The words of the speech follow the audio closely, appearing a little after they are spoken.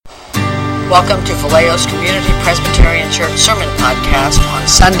Welcome to Vallejo's Community Presbyterian Church Sermon Podcast on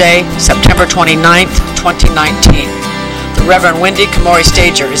Sunday, September 29th, 2019. The Reverend Wendy Kamori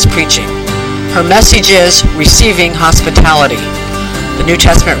Stager is preaching. Her message is Receiving Hospitality. The New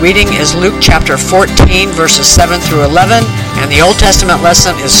Testament reading is Luke chapter 14, verses 7 through 11, and the Old Testament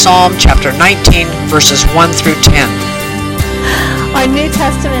lesson is Psalm chapter 19, verses 1 through 10. Our New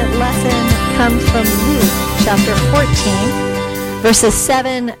Testament lesson comes from Luke chapter 14, verses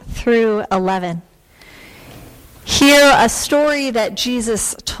 7 through 11. Hear a story that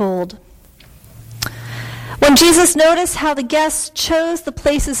Jesus told. When Jesus noticed how the guests chose the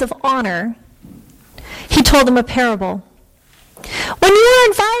places of honor, he told them a parable. When you are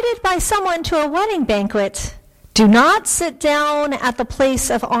invited by someone to a wedding banquet, do not sit down at the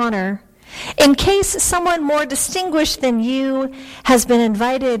place of honor, in case someone more distinguished than you has been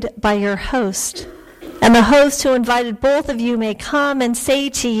invited by your host. And the host who invited both of you may come and say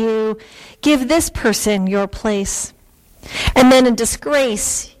to you, give this person your place. And then in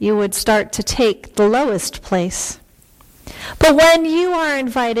disgrace, you would start to take the lowest place. But when you are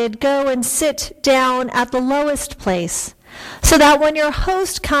invited, go and sit down at the lowest place, so that when your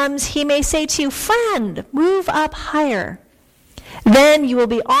host comes, he may say to you, friend, move up higher. Then you will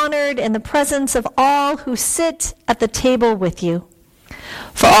be honored in the presence of all who sit at the table with you.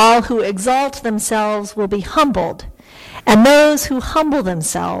 For all who exalt themselves will be humbled, and those who humble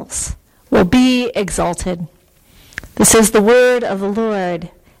themselves will be exalted. This is the word of the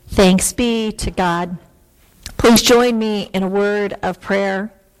Lord. Thanks be to God. Please join me in a word of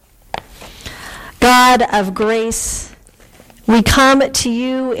prayer. God of grace, we come to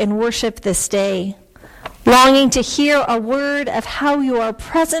you in worship this day, longing to hear a word of how you are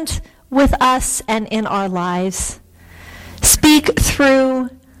present with us and in our lives. Speak through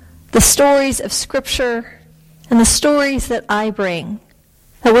the stories of Scripture and the stories that I bring,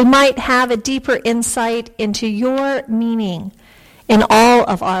 that we might have a deeper insight into your meaning in all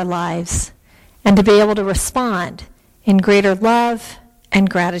of our lives, and to be able to respond in greater love and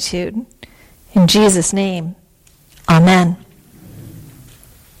gratitude. In Jesus' name, amen.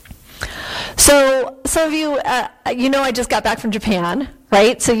 So some of you, I just got back from Japan,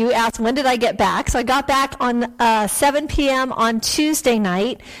 right? So you asked, when did I get back? So I got back on 7 p.m. on Tuesday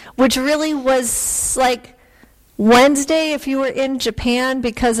night, which really was like Wednesday if you were in Japan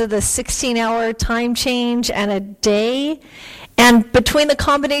because of the 16-hour time change and a day. And between the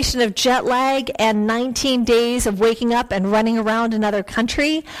combination of jet lag and 19 days of waking up and running around another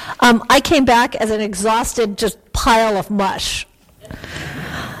country, I came back as an exhausted just pile of mush.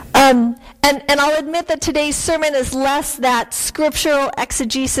 And I'll admit that today's sermon is less that scriptural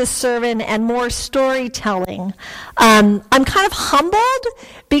exegesis sermon and more storytelling. I'm kind of humbled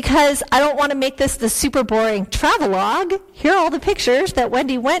because I don't want to make this the super boring travelogue. Here are all the pictures that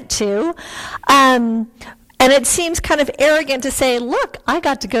Wendy went to. And it seems kind of arrogant to say, look, I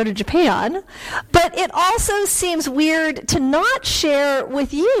got to go to Japan. But it also seems weird to not share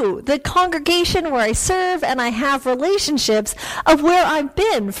with you, the congregation where I serve and I have relationships, of where I've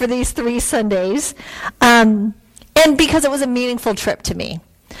been for these 3 Sundays. And because it was a meaningful trip to me.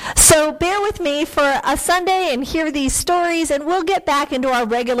 So bear with me for a Sunday and hear these stories, and we'll get back into our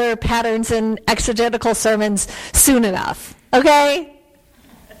regular patterns and exegetical sermons soon enough. Okay?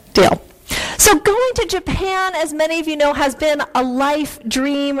 Deal. So going to Japan, as many of you know, has been a life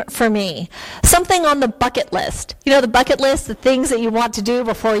dream for me. Something on the bucket list. You know, the bucket list, the things that you want to do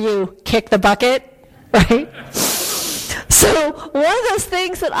before you kick the bucket, right? So one of those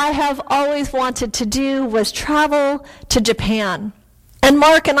things that I have always wanted to do was travel to Japan. And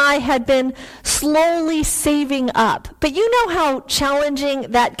Mark and I had been slowly saving up. But you know how challenging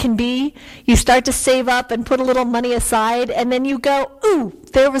that can be? You start to save up and put a little money aside, and then you go, ooh,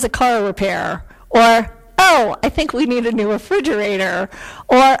 there was a car repair. Or, oh, I think we need a new refrigerator.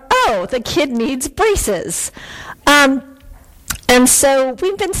 Or, oh, the kid needs braces. And so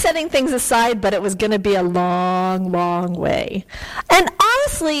we've been setting things aside, but it was going to be a long, long way. And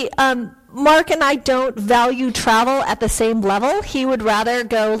honestly, Mark and I don't value travel at the same level. He would rather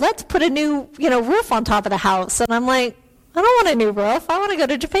go, let's put a new, roof on top of the house. And I'm like, I don't want a new roof. I want to go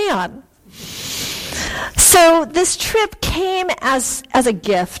to Japan. So this trip came as a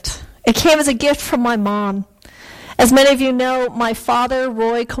gift. It came as a gift from my mom. As many of you know, my father,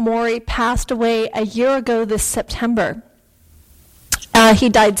 Roy Kamori, passed away a year ago this September. He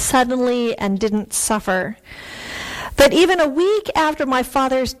died suddenly and didn't suffer. But even a week after my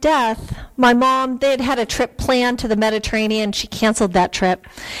father's death, my mom, they had a trip planned to the Mediterranean. She canceled that trip.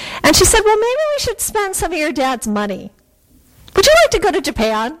 And she said, well, maybe we should spend some of your dad's money. Would you like to go to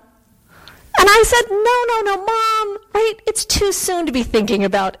Japan? And I said, no, Mom, right? It's too soon to be thinking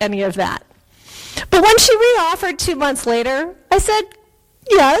about any of that. But when she reoffered 2 months later, I said,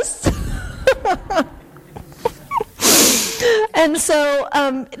 yes. And so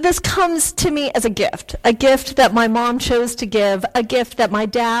this comes to me as a gift that my mom chose to give, a gift that my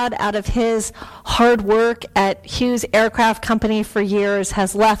dad, out of his hard work at Hughes Aircraft Company for years,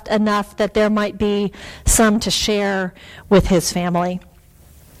 has left enough that there might be some to share with his family.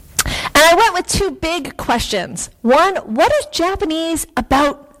 And I went with two big questions. One, what is Japanese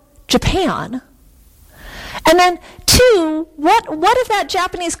about Japan? And then two, what if that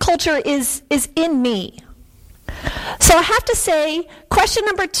Japanese culture is in me? So I have to say, question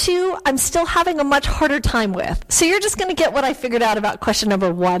number 2, I'm still having a much harder time with. So you're just going to get what I figured out about question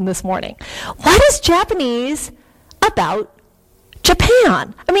number 1 this morning. What is Japanese about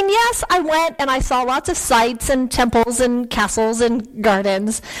Japan? I mean, yes, I went and I saw lots of sites and temples and castles and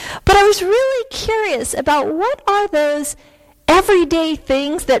gardens, but I was really curious about what are those everyday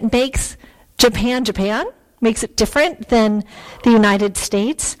things that makes Japan Japan? Makes it different than the United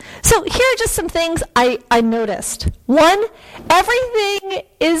States. So here are just some things I noticed. One, everything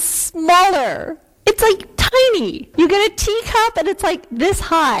is smaller. It's like tiny. You get a teacup and it's like this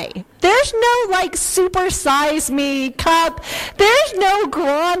high. There's no like super size me cup. There's no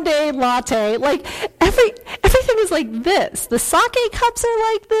grande latte. Like everything is like this. The sake cups are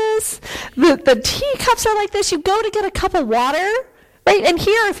like this. The tea cups are like this. You go to get a cup of water. Right, and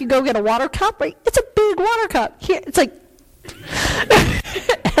here, if you go get a water cup, right, it's a big water cup. Here, it's like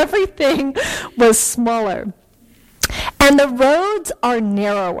everything was smaller. And the roads are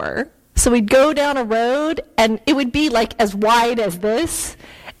narrower. So we'd go down a road, and it would be like as wide as this.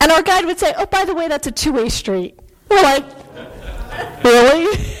 And our guide would say, oh, by the way, that's a two-way street. We're like, really?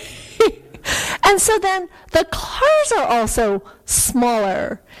 And so then the cars are also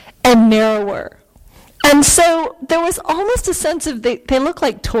smaller and narrower. And so there was almost a sense of they look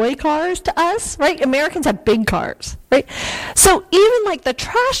like toy cars to us, right? Americans have big cars, right? So even like the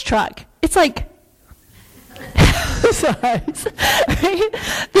trash truck, it's like size, right?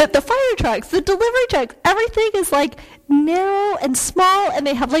 The fire trucks, the delivery trucks, everything is like narrow and small, and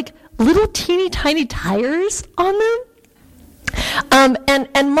they have like little teeny tiny tires on them.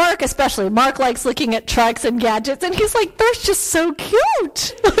 And Mark especially, Mark likes looking at trucks and gadgets, and he's like, they're just so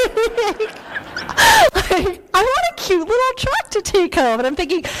cute. I want a cute little truck to take home. And I'm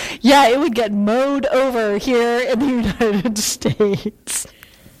thinking, yeah, it would get mowed over here in the United States.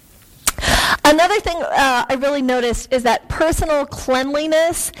 Another thing I really noticed is that personal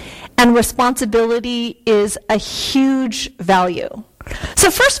cleanliness and responsibility is a huge value.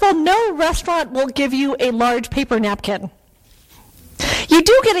 So first of all, no restaurant will give you a large paper napkin. You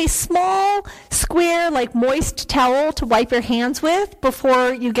do get a small, square, like moist towel to wipe your hands with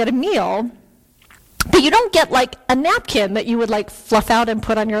before you get a meal. But you don't get like a napkin that you would like fluff out and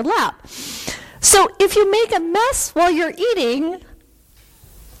put on your lap. So if you make a mess while you're eating,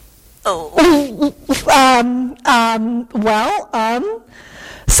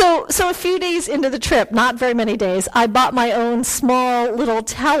 So a few days into the trip, not very many days, I bought my own small little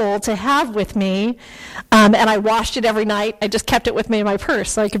towel to have with me, and I washed it every night. I just kept it with me in my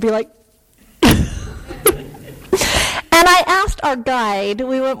purse so I could be like... And I asked our guide,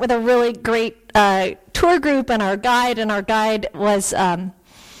 we went with a really great tour group, and our guide was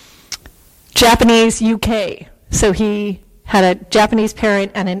Japanese UK. So he had a Japanese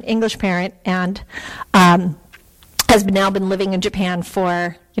parent and an English parent, and has now been living in Japan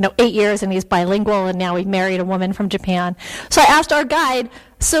for 8 years, and he's bilingual, and now he married a woman from Japan. So I asked our guide,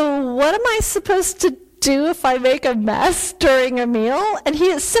 so what am I supposed to do if I make a mess during a meal? And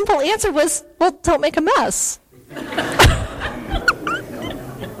his simple answer was, well, don't make a mess.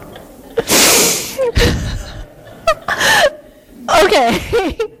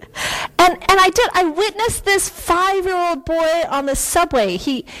 Okay. And I witnessed this 5-year-old boy on the subway.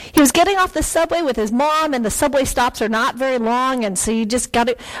 He was getting off the subway with his mom, and the subway stops are not very long, and so you just got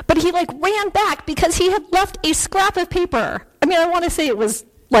it. But he ran back because he had left a scrap of paper. I mean, I want to say it was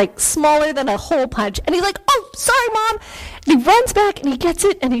smaller than a hole punch. And he's like, oh, sorry, Mom. And he runs back and he gets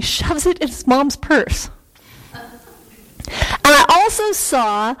it and he shoves it in his mom's purse. And I also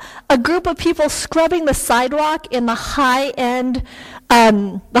saw a group of people scrubbing the sidewalk in the high-end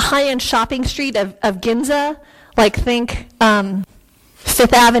shopping street of Ginza, think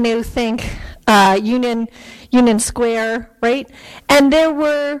Fifth Avenue, think Union Square, right? And they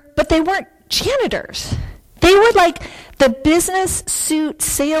weren't janitors. They were the business suit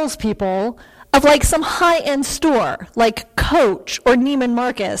salespeople of some high-end store, like Coach or Neiman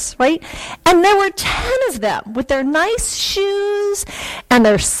Marcus, right? And there were 10 of them with their nice shoes and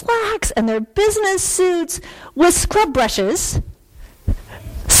their slacks and their business suits with scrub brushes,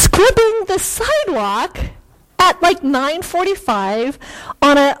 scrubbing the sidewalk at like 9:45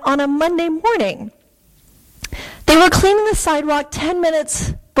 on a Monday morning. They were cleaning the sidewalk 10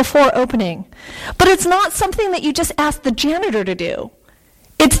 minutes before opening. But it's not something that you just ask the janitor to do.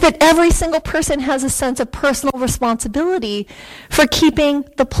 It's that every single person has a sense of personal responsibility for keeping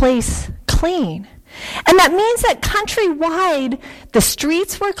the place clean. And that means that countrywide, the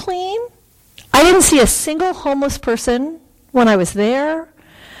streets were clean. I didn't see a single homeless person when I was there.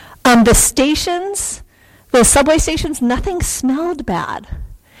 The stations, the subway stations, nothing smelled bad.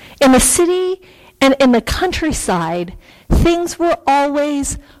 In the city and in the countryside, things were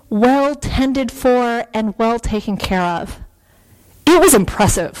always well tended for and well taken care of. It was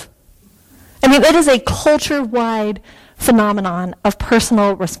impressive. I mean, it is a culture-wide phenomenon of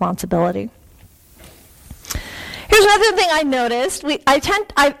personal responsibility. Here's another thing I noticed. I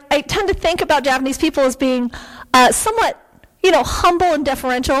tend to think about Japanese people as being somewhat, humble and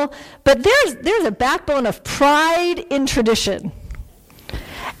deferential, but there's a backbone of pride in tradition.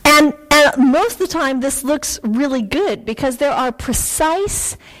 And most of the time, this looks really good because there are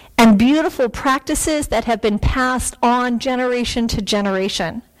precise and beautiful practices that have been passed on generation to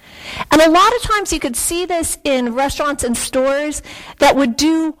generation. And a lot of times you could see this in restaurants and stores that would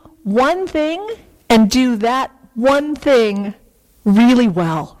do one thing and do that one thing really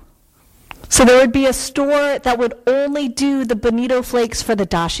well. So there would be a store that would only do the bonito flakes for the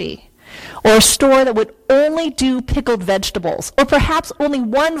dashi, or a store that would only do pickled vegetables, or perhaps only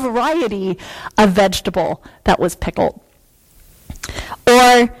one variety of vegetable that was pickled.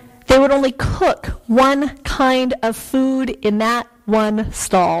 Or they would only cook one kind of food in that one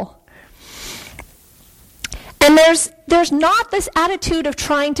stall. And there's not this attitude of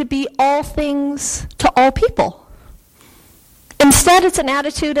trying to be all things to all people. Instead, it's an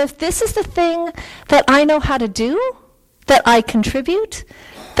attitude of, this is the thing that I know how to do, that I contribute,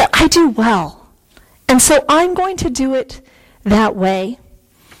 that I do well. And so I'm going to do it that way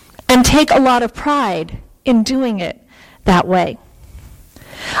and take a lot of pride in doing it that way.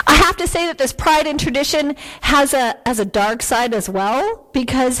 I have to say that this pride in tradition has a dark side as well,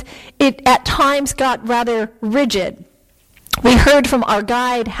 because it at times got rather rigid. We heard from our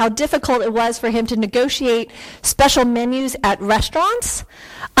guide how difficult it was for him to negotiate special menus at restaurants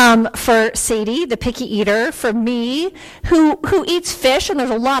for Sadie, the picky eater, for me, who eats fish, and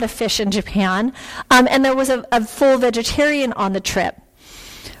there's a lot of fish in Japan, and there was a full vegetarian on the trip.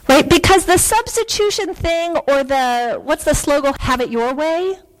 Right? Because the substitution thing, or what's the slogan, have it your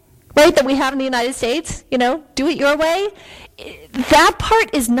way, right, that we have in the United States, do it your way, that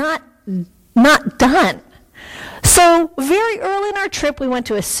part is not done. So very early in our trip, we went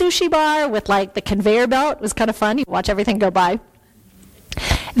to a sushi bar with the conveyor belt. It was kind of fun. You watch everything go by.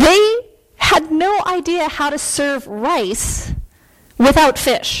 They had no idea how to serve rice without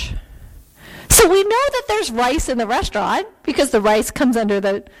fish. So we know that there's rice in the restaurant because the rice comes under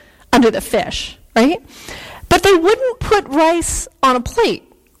the fish, right? But they wouldn't put rice on a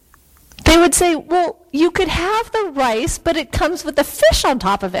plate. They would say, well, you could have the rice, but it comes with the fish on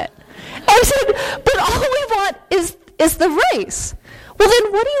top of it. And I said, but all we want is the rice. Well,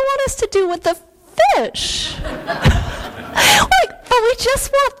 then what do you want us to do with the fish? But we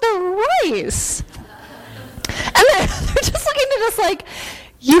just want the rice. And they're just looking at us like,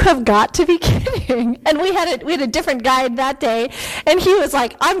 you have got to be kidding. And we had a different guide that day, and he was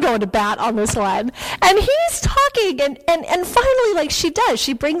like, I'm going to bat on this one. And he's talking, and finally, she does.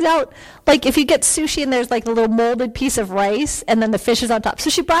 She brings out, if you get sushi and there's a little molded piece of rice, and then the fish is on top. So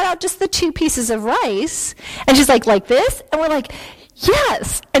she brought out just the two pieces of rice, and she's like this? And we're like,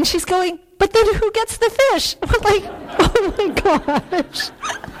 yes. And she's going, but then who gets the fish? And we're like, oh my gosh.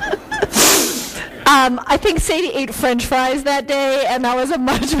 I think Sadie ate French fries that day, and that was a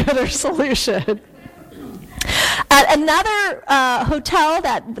much better solution. At another hotel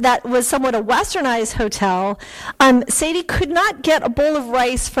that was somewhat a westernized hotel, Sadie could not get a bowl of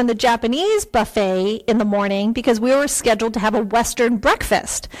rice from the Japanese buffet in the morning because we were scheduled to have a Western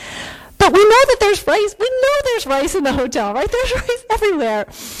breakfast. But we know that there's rice. We know there's rice in the hotel, right? There's rice everywhere.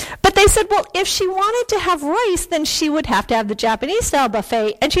 But they said, well, if she wanted to have rice, then she would have to have the Japanese-style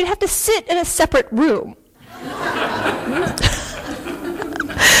buffet, and she'd have to sit in a separate room.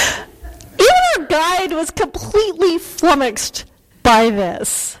 Even our guide was completely flummoxed by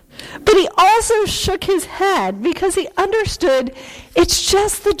this. But he also shook his head because he understood it's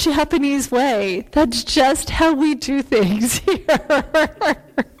just the Japanese way. That's just how we do things here.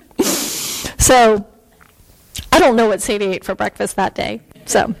 So, I don't know what Sadie ate for breakfast that day.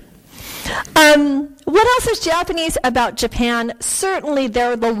 So, what else is Japanese about Japan? Certainly,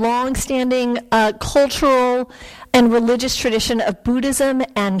 there are the long-standing cultural and religious tradition of Buddhism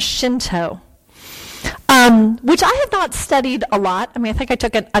and Shinto, which I have not studied a lot. I mean, I think I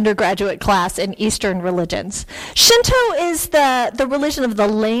took an undergraduate class in Eastern religions. Shinto is the religion of the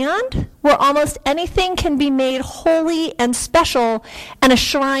land, where almost anything can be made holy and special, and a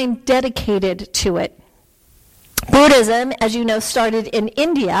shrine dedicated to it. Buddhism, as you know, started in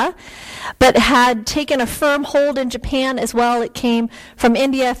India, but had taken a firm hold in Japan as well. It came from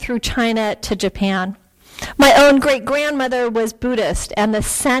India through China to Japan. My own great-grandmother was Buddhist, and the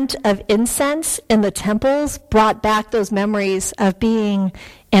scent of incense in the temples brought back those memories of being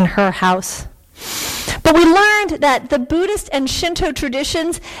in her house. But we learned that the Buddhist and Shinto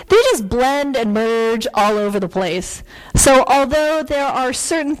traditions, they just blend and merge all over the place. So although there are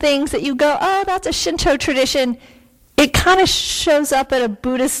certain things that you go, oh, that's a Shinto tradition, it kind of shows up at a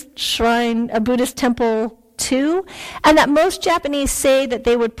Buddhist shrine, a Buddhist temple too, and that most Japanese say that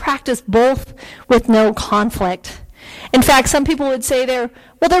they would practice both with no conflict. In fact, some people would say they're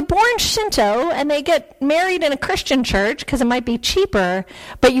born Shinto and they get married in a Christian church because it might be cheaper,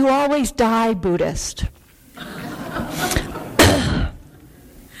 but you always die Buddhist.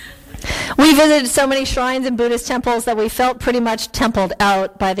 We visited so many shrines and Buddhist temples that we felt pretty much templed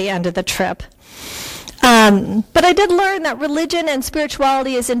out by the end of the trip. But I did learn that religion and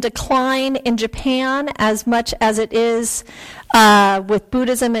spirituality is in decline in Japan as much as it is with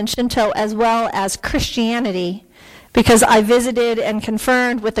Buddhism and Shinto, as well as Christianity, because I visited and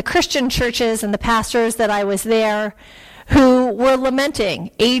confirmed with the Christian churches and the pastors that I was there who were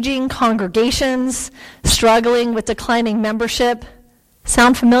lamenting aging congregations, struggling with declining membership.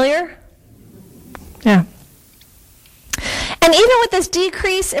 Sound familiar? Yeah. And even with this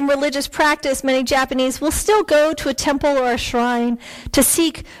decrease in religious practice, many Japanese will still go to a temple or a shrine to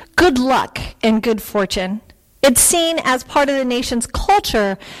seek good luck and good fortune. It's seen as part of the nation's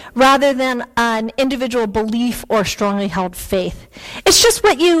culture rather than an individual belief or strongly held faith. It's just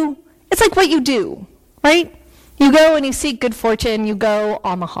it's like what you do, right? You go and you seek good fortune, you go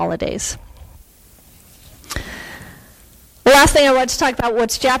on the holidays. The last thing I want to talk about,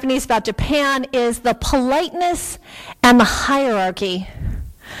 what's Japanese about Japan, is the politeness and the hierarchy.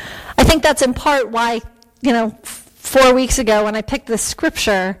 I think that's in part why, 4 weeks ago when I picked this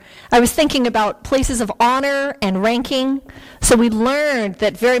scripture, I was thinking about places of honor and ranking. So we learned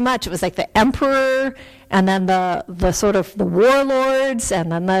that very much it was like the emperor, and then the sort of the warlords,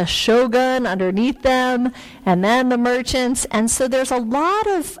 and then the shogun underneath them, and then the merchants. And so there's a lot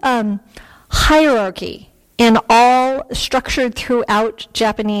of hierarchy in all structured throughout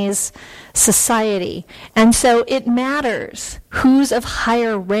Japanese society. And so it matters who's of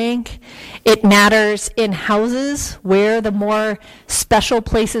higher rank. It matters in houses where the more special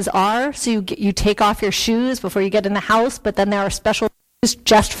places are. So you take off your shoes before you get in the house, but then there are special shoes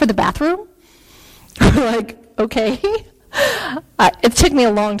just for the bathroom. Like, okay. It took me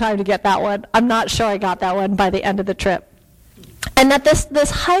a long time to get that one. I'm not sure I got that one by the end of the trip. And that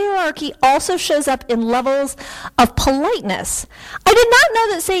this hierarchy also shows up in levels of politeness. I did not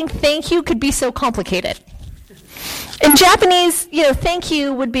know that saying thank you could be so complicated. In Japanese, thank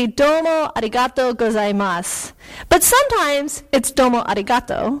you would be domo arigato gozaimasu. But sometimes it's domo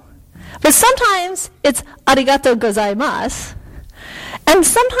arigato. But sometimes it's arigato gozaimasu. And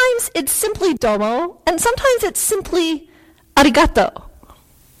sometimes it's simply domo. And sometimes it's simply arigato.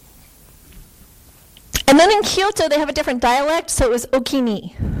 And then in Kyoto, they have a different dialect, so it was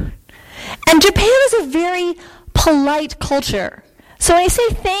okini. And Japan is a very polite culture. So when you say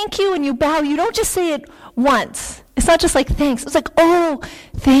thank you and you bow, you don't just say it once. It's not just like thanks. It's like, oh,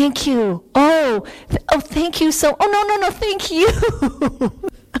 thank you. Oh, thank you. So, oh, no, thank you.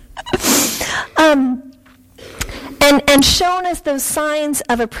 And shown as those signs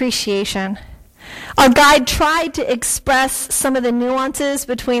of appreciation. Our guide tried to express some of the nuances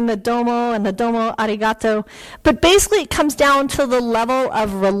between the domo and the domo arigato, but basically it comes down to the level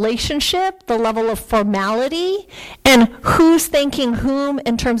of relationship, the level of formality, and who's thanking whom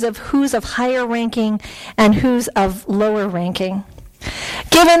in terms of who's of higher ranking and who's of lower ranking.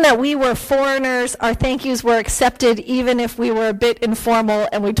 Given that we were foreigners, our thank yous were accepted even if we were a bit informal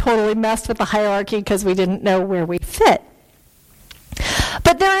and we totally messed with the hierarchy because we didn't know where we fit.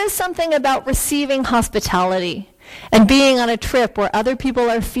 But there is something about receiving hospitality and being on a trip where other people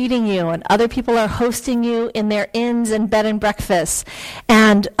are feeding you and other people are hosting you in their inns and bed and breakfasts,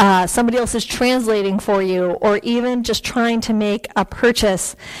 and somebody else is translating for you, or even just trying to make a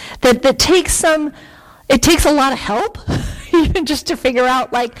purchase that takes it takes a lot of help, even just to figure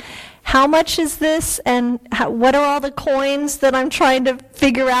out, like, how much is this, and what are all the coins that I'm trying to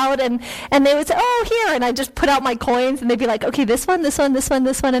figure out? And they would say, oh, here, and I just put out my coins, and they'd be like, okay, this one, this one, this one,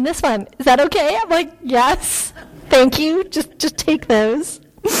 this one, and this one. Is that okay? I'm like, yes. Thank you. Just take those.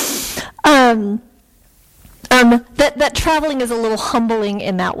 That traveling is a little humbling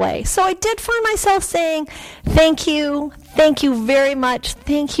in that way. So I did find myself saying, thank you very much,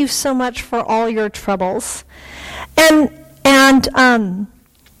 thank you so much for all your troubles. And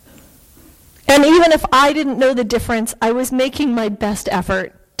even if I didn't know the difference, I was making my best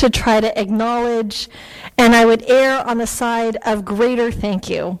effort to try to acknowledge, and I would err on the side of greater thank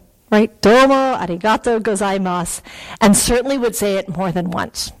you, right? Domo arigato gozaimasu, and certainly would say it more than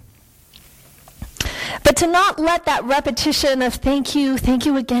once. But to not let that repetition of thank you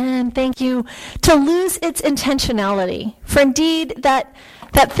again, thank you, to lose its intentionality. For indeed, that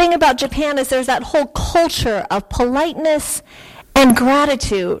thing about Japan is there's that whole culture of politeness and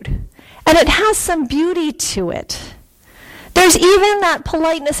gratitude. And it has some beauty to it. There's even that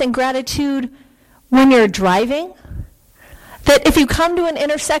politeness and gratitude when you're driving. That if you come to an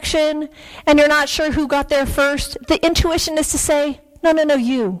intersection and you're not sure who got there first, the intuition is to say, no,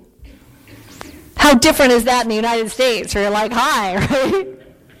 you. How different is that in the United States? Where you're like, hi, right?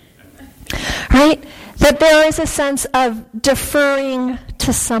 Right? That there is a sense of deferring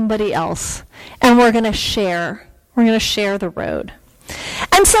to somebody else. And we're going to share. We're going to share the road.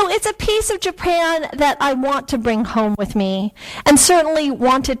 And so it's a piece of Japan that I want to bring home with me and certainly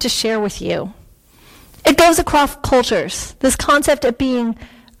wanted to share with you. It goes across cultures, this concept of being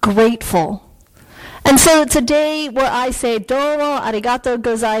grateful. And so it's a day where I say, domo arigato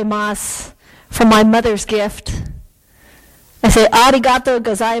gozaimasu for my mother's gift. I say, arigato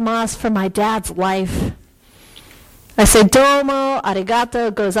gozaimasu for my dad's life. I say, domo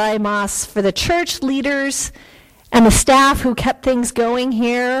arigato gozaimasu for the church leaders and the staff who kept things going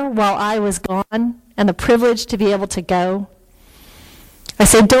here while I was gone, and the privilege to be able to go. I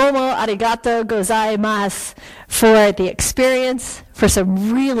say, domo arigato gozaimasu for the experience, for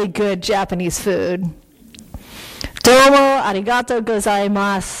some really good Japanese food. Domo arigato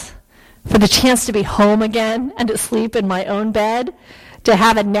gozaimasu for the chance to be home again and to sleep in my own bed, to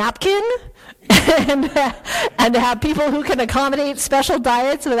have a napkin, and to have people who can accommodate special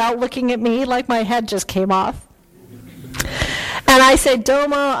diets without looking at me like my head just came off. And I say,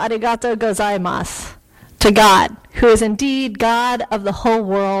 domo arigato gozaimasu to God, who is indeed God of the whole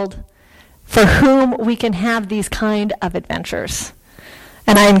world, for whom we can have these kind of adventures.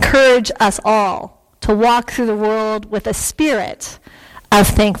 And I encourage us all to walk through the world with a spirit of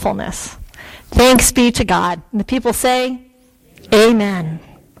thankfulness. Thanks be to God. And the people say, Amen.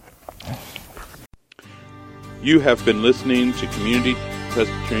 You have been listening to Community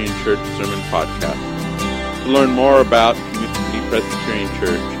Presbyterian Church Sermon Podcast. To learn more about Community Presbyterian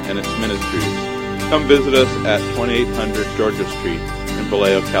Church and its ministries, come visit us at 2800 Georgia Street in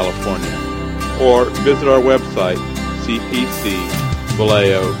Vallejo, California, or visit our website,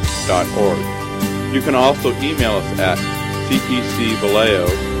 cpcvallejo.org. You can also email us at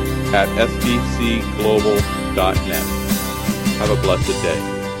cpcvallejo@sbcglobal.net. Have a blessed day.